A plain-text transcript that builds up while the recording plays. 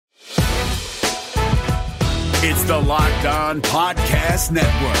It's the Locked On Podcast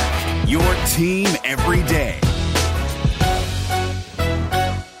Network, your team every day.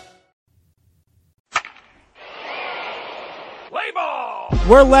 Play ball!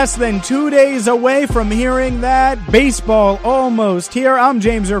 We're less than 2 days away from hearing that baseball almost here. I'm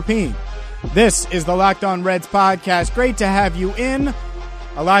James Erpine. This is the Locked On Reds podcast. Great to have you in.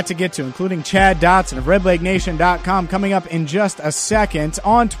 A lot to get to, including Chad Dotson of RedLegNation.com coming up in just a second.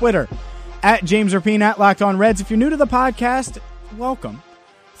 On Twitter, at James Erpine, at Locked On Reds. If you're new to the podcast, welcome.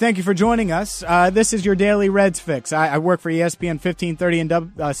 Thank you for joining us. This is your daily Reds fix. I work for ESPN 1530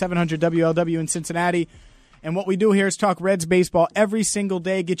 and 700 WLW in Cincinnati. And what we do here is talk Reds baseball every single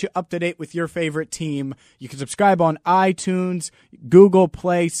day, get you up to date with your favorite team. You can subscribe on iTunes, Google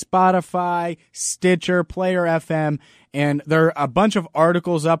Play, Spotify, Stitcher, Player FM, and there are a bunch of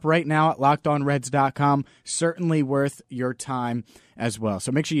articles up right now at LockedOnReds.com. Certainly worth your time as well.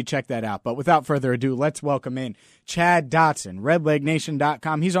 So make sure you check that out. But without further ado, let's welcome in Chad Dotson,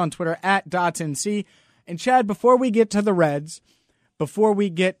 RedLegNation.com. He's on Twitter at DotsonC. And Chad, before we get to the Reds, before we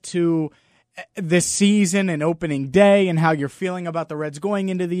get to this season and opening day and how you're feeling about the Reds going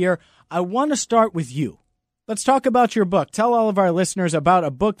into the year, I want to start with you. Let's talk about your book. Tell all of our listeners about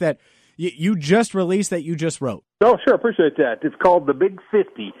a book that you just released, that you just wrote. Oh, sure. Appreciate that. It's called The Big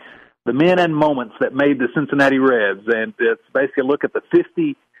 50, The Men and Moments That Made the Cincinnati Reds. And it's basically a look at the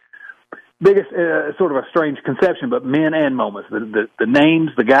 50 biggest, sort of a strange conception, but men and moments. The names,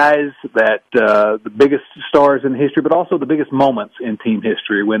 the guys that the biggest stars in history, but also the biggest moments in team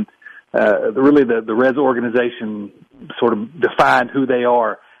history when really the Reds organization sort of defined who they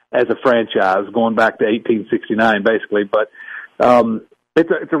are as a franchise, going back to 1869, basically. But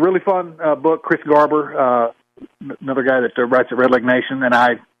it's a really fun book. Chris Garber, another guy that writes at Red Leg Nation, and I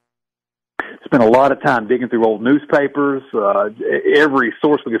spent a lot of time digging through old newspapers, every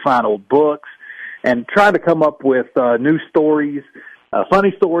source we could find, old books, and trying to come up with new stories,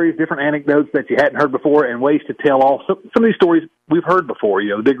 funny stories, different anecdotes that you hadn't heard before, and ways to tell some of these stories we've heard before,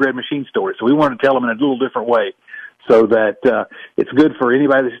 the Big Red Machine story. So we wanted to tell them in a little different way so that it's good for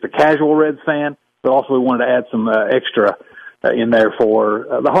anybody that's just a casual Reds fan, but also we wanted to add some extra in there for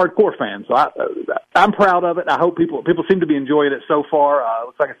the hardcore fans. So I'm proud of it. I hope people seem to be enjoying it so far.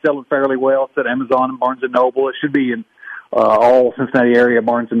 Looks like it's selling fairly well. It's at Amazon and Barnes & Noble. It should be in all Cincinnati area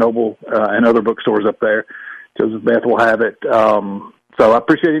Barnes & Noble and other bookstores up there. Joseph Beth will have it. So I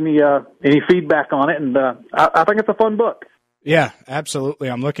appreciate any feedback on it, and I think it's a fun book. Yeah,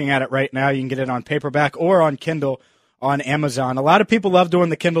 absolutely. I'm looking at it right now. You can get it on paperback or on Kindle on Amazon. A lot of people love doing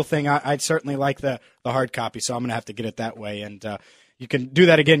the Kindle thing. I'd certainly like the hard copy, so I'm going to have to get it that way. And you can do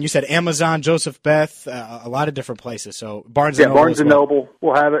that again. You said Amazon, Joseph Beth, a lot of different places. So Barnes & Noble. Yeah, Barnes & Noble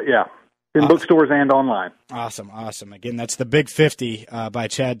will have it, yeah. In bookstores and online. Awesome. Again, that's The Big 50 by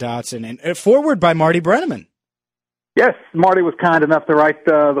Chad Dotson, and forward by Marty Brenneman. Yes, Marty was kind enough to write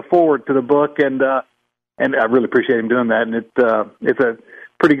the forward to the book, and I really appreciate him doing that. And it's a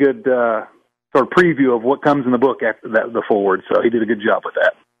pretty good sort of preview of what comes in the book after the forward. So he did a good job with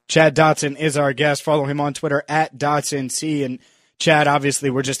that. Chad Dotson is our guest. Follow him on Twitter at DotsonC. And Chad, obviously,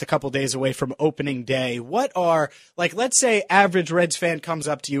 we're just a couple days away from opening day. What are, let's say average Reds fan comes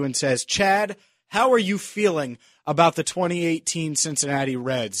up to you and says, Chad, how are you feeling about the 2018 Cincinnati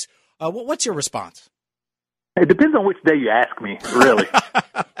Reds? What's your response? It depends on which day you ask me, really.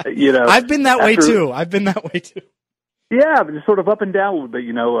 I've been that way too. Yeah, but just sort of up and down a little bit.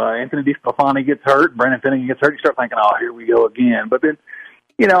 Anthony DeSclafani gets hurt, Brandon Finnegan gets hurt. You start thinking, oh, here we go again. But then,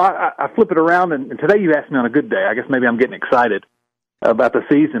 I flip it around, and today you asked me on a good day. I guess maybe I'm getting excited about the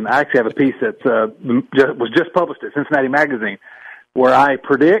season. I actually have a piece that was just published at Cincinnati Magazine where I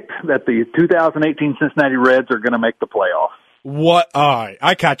predict that the 2018 Cincinnati Reds are going to make the playoffs. What?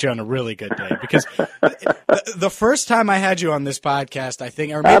 I caught you on a really good day because the first time I had you on this podcast, I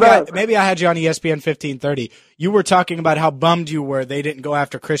think, or maybe I had you on ESPN 1530, you were talking about how bummed you were they didn't go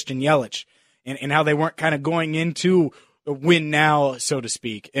after Christian Yelich and how they weren't kind of going into a win now, so to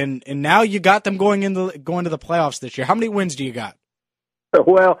speak. And now you got them going to the playoffs this year. How many wins do you got?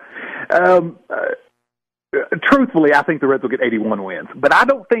 Well, truthfully, I think the Reds will get 81 wins, but I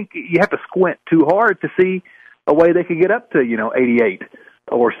don't think you have to squint too hard to see a way they could get up to, 88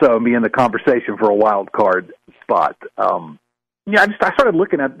 or so and be in the conversation for a wild card spot. I started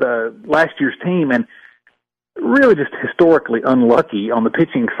looking at the last year's team and really just historically unlucky on the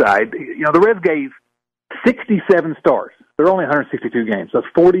pitching side. The Reds gave 67 starts. They're only 162 games. So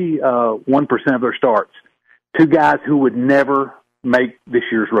that's 41% of their starts to guys who would never make this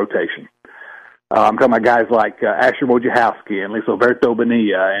year's rotation. I'm talking about guys like Asher Wojciechowski and Lisalberto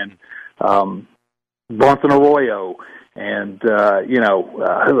Bonilla and Bronson Arroyo, and, who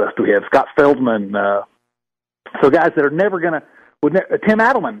else do we have? Scott Feldman, So guys that are never going to Tim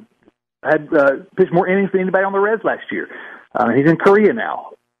Adelman had pitched more innings than anybody on the Reds last year. He's in Korea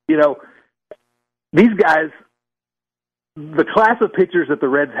now. You know, these guys, the class of pitchers that the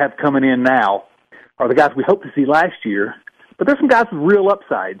Reds have coming in now are the guys we hoped to see last year, but there's some guys with real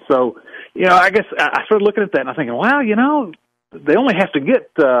upside. So, you know, I guess I started looking at that and I'm thinking, wow, you know, they only have to get,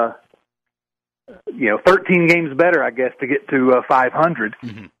 13 games better, I guess, to get to 500.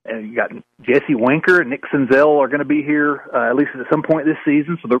 Mm-hmm. And you got Jesse Winker and Nick Senzel are going to be here at least at some point this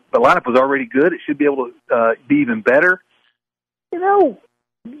season. So the lineup was already good. It should be able to be even better. You know,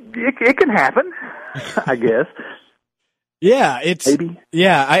 it can happen, I guess. Yeah, maybe.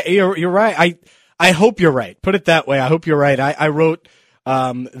 Yeah, you're right. I hope you're right. Put it that way. I hope you're right. I wrote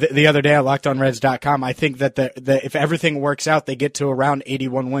the other day at LockedOnReds.com. I think that if everything works out, they get to around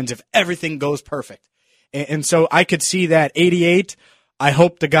 81 wins if everything goes perfect. And so I could see that 88. I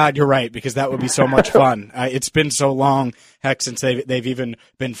hope to God you're right, because that would be so much fun. It's been so long, heck, since they've even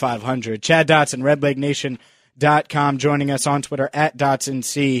been 500. Chad Dotson, RedLegNation.com, joining us on Twitter at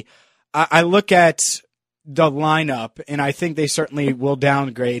DotsonC. I look at the lineup, and I think they certainly will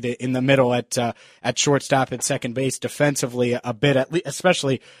downgrade in the middle at shortstop and second base defensively a bit,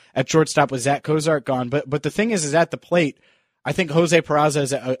 especially at shortstop with Zach Cozart gone. But the thing is at the plate, I think Jose Peraza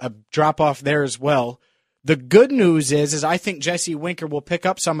is a drop off there as well. The good news is I think Jesse Winker will pick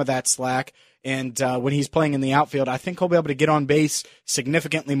up some of that slack, and when he's playing in the outfield, I think he'll be able to get on base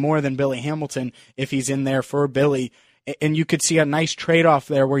significantly more than Billy Hamilton if he's in there for Billy. And you could see a nice trade-off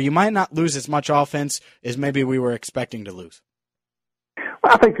there where you might not lose as much offense as maybe we were expecting to lose.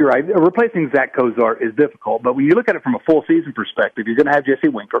 Well, I think you're right. Replacing Zach Cozart is difficult, but when you look at it from a full season perspective, you're going to have Jesse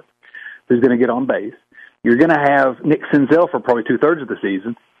Winker, who's going to get on base. You're going to have Nick Senzel for probably two-thirds of the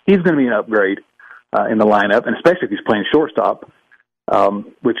season. He's going to be an upgrade in the lineup, and especially if he's playing shortstop,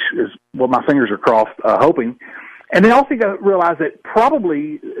 which is what my fingers are crossed, hoping. And then also you got to realize that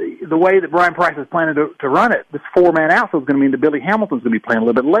probably the way that Brian Price is planning to run it, this four-man outfield is going to mean that Billy Hamilton's going to be playing a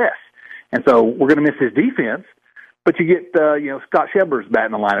little bit less. And so we're going to miss his defense, but you get, Scott Shebler's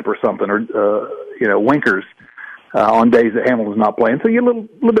batting the lineup or something, or, Winker's on days that Hamilton's not playing. So you get a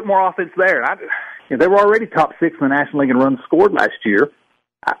little bit more offense there. They were already top six in the National League in runs scored last year.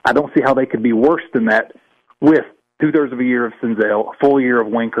 I don't see how they could be worse than that with two-thirds of a year of Senzel, a full year of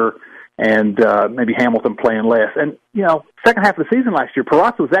Winker, and maybe Hamilton playing less. And, second half of the season last year,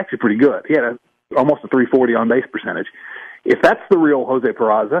 Peraza was actually pretty good. He had almost a 340 on-base percentage. If that's the real Jose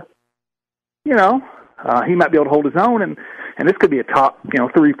Peraza, he might be able to hold his own, and this could be a top,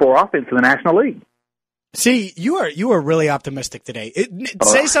 3-4 offense in the National League. See, you are really optimistic today.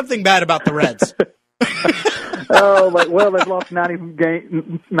 Say something bad about the Reds. They've lost 90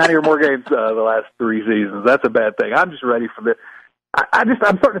 or more games the last three seasons. That's a bad thing. I'm just ready for this. I'm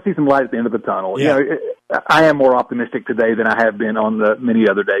starting to see some light at the end of the tunnel. Yeah. I am more optimistic today than I have been on the many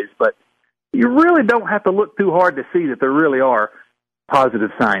other days, but you really don't have to look too hard to see that there really are positive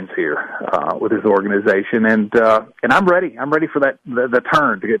signs here with this organization, and I'm ready. I'm ready for that the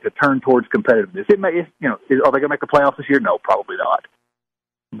turn to turn towards competitiveness. It may, are they going to make the playoffs this year? No, probably not.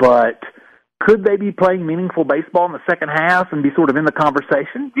 But could they be playing meaningful baseball in the second half and be sort of in the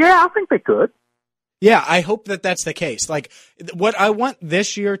conversation? Yeah, I think they could. Yeah, I hope that that's the case. Like, what I want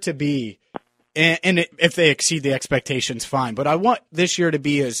this year to be, and if they exceed the expectations, fine. But I want this year to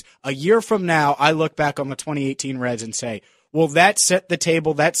be is a year from now, I look back on the 2018 Reds and say, well, that set the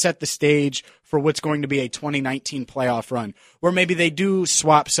table, that set the stage for what's going to be a 2019 playoff run, where maybe they do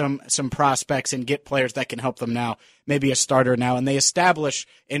swap some prospects and get players that can help them now, maybe a starter now, and they establish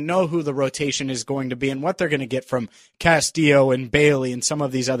and know who the rotation is going to be and what they're going to get from Castillo and Bailey and some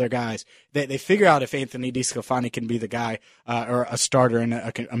of these other guys. They figure out if Anthony DeSclafani can be the guy or a starter and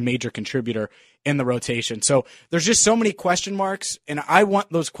a major contributor in the rotation. So there's just so many question marks, and I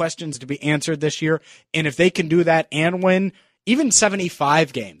want those questions to be answered this year. And if they can do that and win even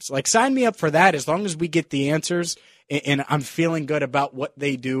 75 games, like sign me up for that as long as we get the answers. And I'm feeling good about what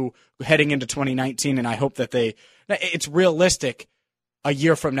they do heading into 2019. And I hope that it's realistic a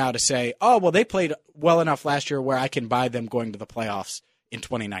year from now to say, oh, well, they played well enough last year where I can buy them going to the playoffs in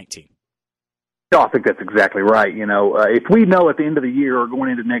 2019. No, I think that's exactly right. If we know at the end of the year or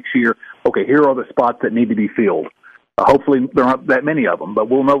going into next year, okay, here are the spots that need to be filled. Hopefully there aren't that many of them, but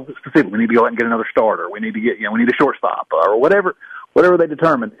we'll know specifically. We need to go out and get another starter. We need to we need a shortstop or whatever they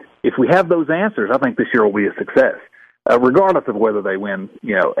determine. If we have those answers, I think this year will be a success, regardless of whether they win,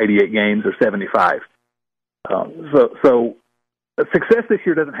 88 games or 75. So success this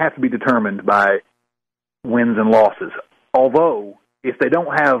year doesn't have to be determined by wins and losses. Although, if they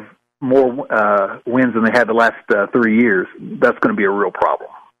don't have more wins than they had the last 3 years, that's going to be a real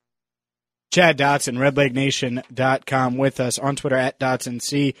problem. Chad Dotson, redlegnation.com, with us on Twitter at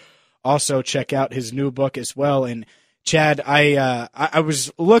DotsonC. Also, check out his new book as well. And Chad, I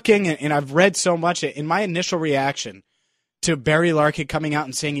was looking, and I've read so much. In my initial reaction to Barry Larkin coming out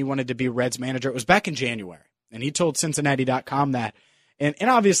and saying he wanted to be Reds manager, it was back in January, and he told Cincinnati.com that. And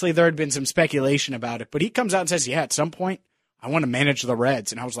obviously there had been some speculation about it, but he comes out and says, yeah, at some point I want to manage the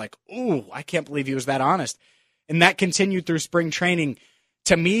Reds. And I was like, ooh, I can't believe he was that honest. And that continued through spring training.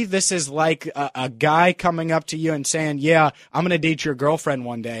 To me, this is like a guy coming up to you and saying, yeah, I'm going to date your girlfriend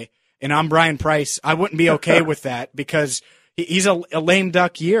one day, and I'm Brian Price. I wouldn't be okay with that because he's a lame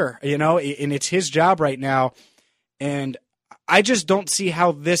duck year, and it's his job right now. And I just don't see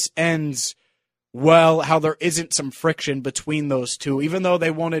how this ends well, how there isn't some friction between those two, even though they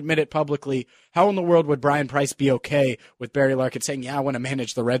won't admit it publicly. How in the world would Brian Price be okay with Barry Larkin saying, yeah, I want to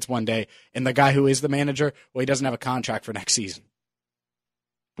manage the Reds one day, and the guy who is the manager, well, he doesn't have a contract for next season?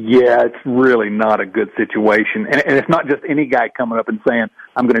 Yeah, it's really not a good situation. And it's not just any guy coming up and saying,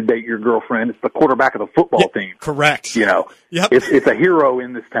 I'm going to date your girlfriend. It's the quarterback of the football team. Correct. Yep. It's a hero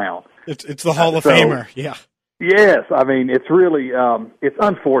in this town. It's the Hall of Famer. Yeah. Yes. I mean, it's really, it's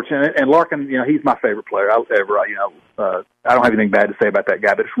unfortunate. And Larkin, he's my favorite player ever. I don't have anything bad to say about that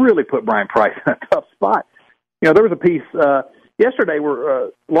guy, but it's really put Brian Price in a tough spot. There was a piece, yesterday where,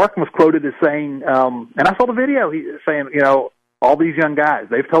 Larkin was quoted as saying, and I saw the video, he saying, all these young guys,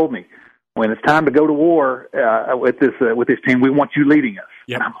 they've told me, when it's time to go to war with this team, we want you leading us.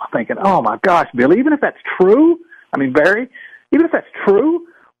 Yep. And I'm thinking, oh my gosh, Billy, even if that's true, Barry, even if that's true,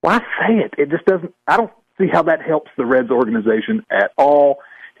 why say it? It just doesn't. I don't see how that helps the Reds organization at all.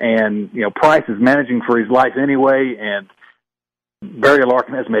 And Price is managing for his life anyway, and Barry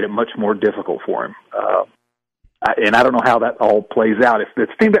Larkin has made it much more difficult for him. And I don't know how that all plays out. If this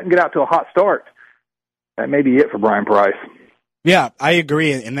team doesn't get out to a hot start, that may be it for Brian Price. Yeah, I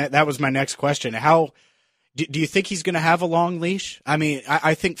agree, and that was my next question. How do you think he's going to have a long leash? I mean,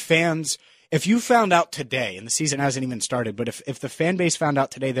 I think fans, if you found out today, and the season hasn't even started, but if the fan base found out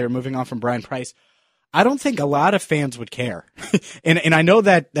today they're moving on from Brian Price, I don't think a lot of fans would care. and I know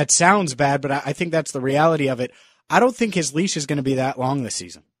that sounds bad, but I think that's the reality of it. I don't think his leash is going to be that long this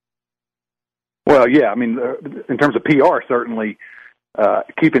season. Well, yeah, I mean, in terms of PR, certainly.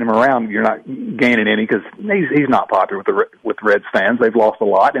 Keeping him around, you're not gaining any because he's not popular with Reds fans. They've lost a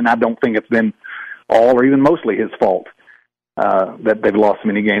lot, and I don't think it's been all or even mostly his fault that they've lost so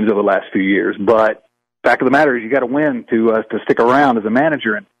many games over the last few years. But fact of the matter is, you got to win to stick around as a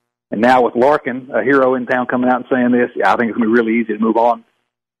manager. And now with Larkin, a hero in town, coming out and saying this, I think it's going to be really easy to move on,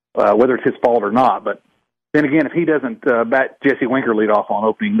 whether it's his fault or not. But then again, if he doesn't bat Jesse Winker lead off on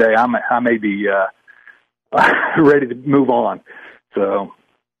opening day, I may be ready to move on. So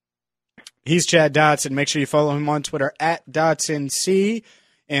he's Chad Dotson. Make sure you follow him on Twitter at DotsonC.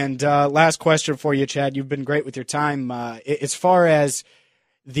 And last question for you, Chad. You've been great with your time. As far as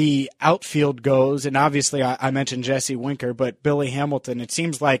the outfield goes, and obviously I mentioned Jesse Winker, but Billy Hamilton, it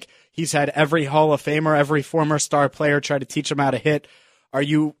seems like he's had every Hall of Famer, every former star player try to teach him how to hit. Are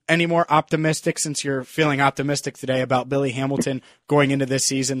you any more optimistic, since you're feeling optimistic today, about Billy Hamilton going into this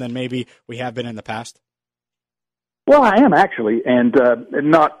season than maybe we have been in the past? Well, I am actually, and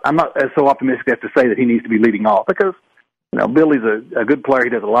I'm not so optimistic as to say that he needs to be leading off because, Billy's a good player. He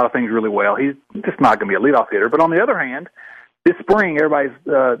does a lot of things really well. He's just not going to be a leadoff hitter. But on the other hand, this spring, everybody's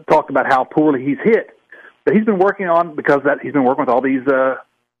talked about how poorly he's hit. But he's been working on, because he's been working with all these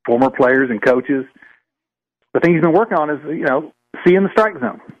former players and coaches. The thing he's been working on is, seeing the strike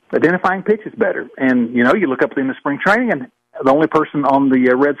zone, identifying pitches better. And, you look up in the spring training, and the only person on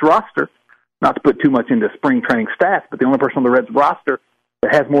the Reds roster, not to put too much into spring training stats, but the only person on the Reds roster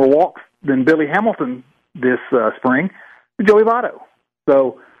that has more walks than Billy Hamilton this spring is Joey Votto.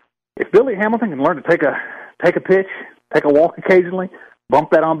 So if Billy Hamilton can learn to take a pitch, take a walk occasionally, bump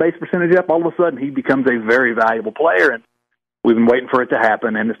that on-base percentage up, all of a sudden he becomes a very valuable player. And we've been waiting for it to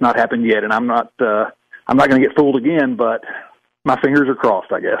happen, and it's not happened yet. And I'm not going to get fooled again, but my fingers are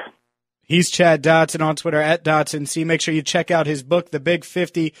crossed, I guess. He's Chad Dotson on Twitter at DotsonC. Make sure you check out his book, The Big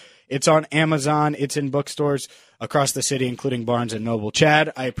 50. It's on Amazon. It's in bookstores across the city, including Barnes & Noble.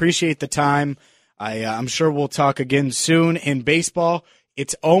 Chad, I appreciate the time. I'm sure we'll talk again soon. In baseball,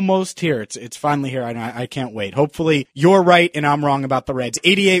 it's almost here. It's finally here, and I can't wait. Hopefully you're right and I'm wrong about the Reds.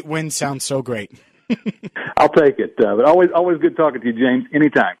 88 wins sounds so great. I'll take it. But always good talking to you, James.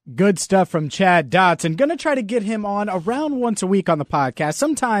 Anytime. Good stuff from Chad Dotson. Going to try to get him on around once a week on the podcast.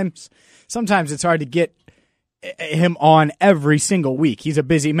 Sometimes it's hard to get him on every single week. He's a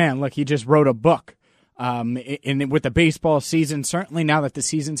busy man. Look, he just wrote a book. And with the baseball season, certainly now that the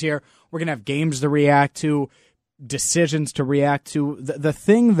season's here, we're going to have games to react to, decisions to react to. The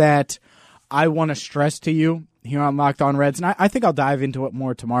thing that I want to stress to you here on Locked On Reds, and I think I'll dive into it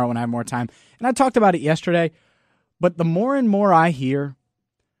more tomorrow when I have more time. And I talked about it yesterday, but the more and more I hear,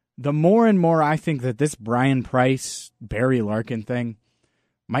 the more and more I think that this Brian Price, Barry Larkin thing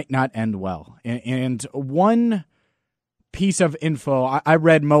might not end well. And one piece of info, I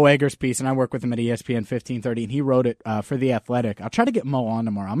read Mo Egger's piece, and I work with him at ESPN 1530, and he wrote it for The Athletic. I'll try to get Mo on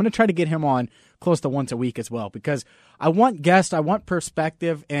tomorrow. I'm going to try to get him on close to once a week as well, because I want guests, I want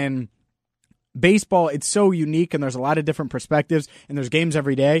perspective, and baseball, it's so unique, and there's a lot of different perspectives, and there's games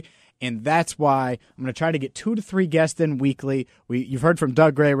every day, and that's why I'm going to try to get 2 to 3 guests in weekly. You've heard from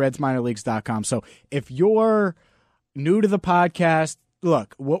Doug Gray, RedsMinorLeagues.com. So if you're new to the podcast,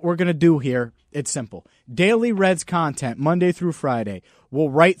 look, what we're going to do here, it's simple. Daily Reds content, Monday through Friday. We'll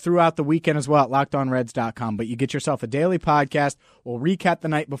write throughout the weekend as well at LockedOnReds.com. But you get yourself a daily podcast. We'll recap the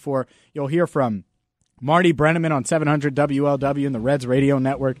night before. You'll hear from Marty Brenneman on 700 WLW and the Reds Radio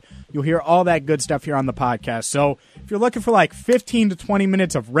Network. You'll hear all that good stuff here on the podcast. So if you're looking for like 15 to 20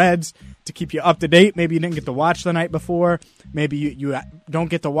 minutes of Reds to keep you up to date, maybe you didn't get to watch the night before, maybe you don't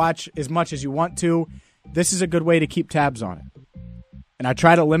get to watch as much as you want to, this is a good way to keep tabs on it. And I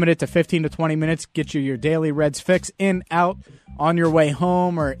try to limit it to 15 to 20 minutes, get you your daily Reds fix in, out, on your way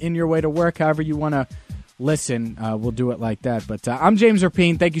home or in your way to work, however you want to listen. We'll do it like that. But I'm James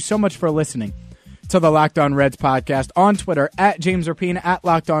Rapien. Thank you so much for listening to the Locked On Reds podcast on Twitter at James Rapien, at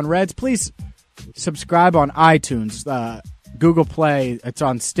Locked On Reds. Please subscribe on iTunes, Google Play. It's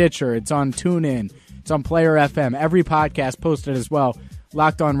on Stitcher. It's on TuneIn. It's on Player FM. Every podcast posted as well.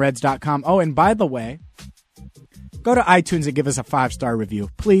 LockedOnReds.com. Oh, and by the way, go to iTunes and give us a 5-star review.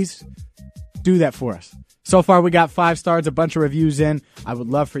 Please do that for us. So far, we got 5 stars, a bunch of reviews in. I would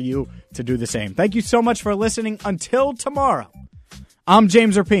love for you to do the same. Thank you so much for listening. Until tomorrow, I'm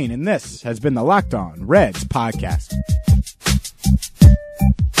James Rapien, and this has been the Locked On Reds podcast.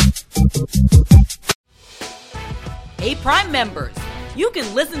 Hey, Prime members, you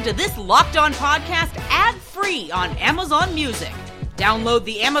can listen to this Locked On podcast ad-free on Amazon Music. Download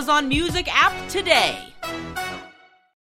the Amazon Music app today.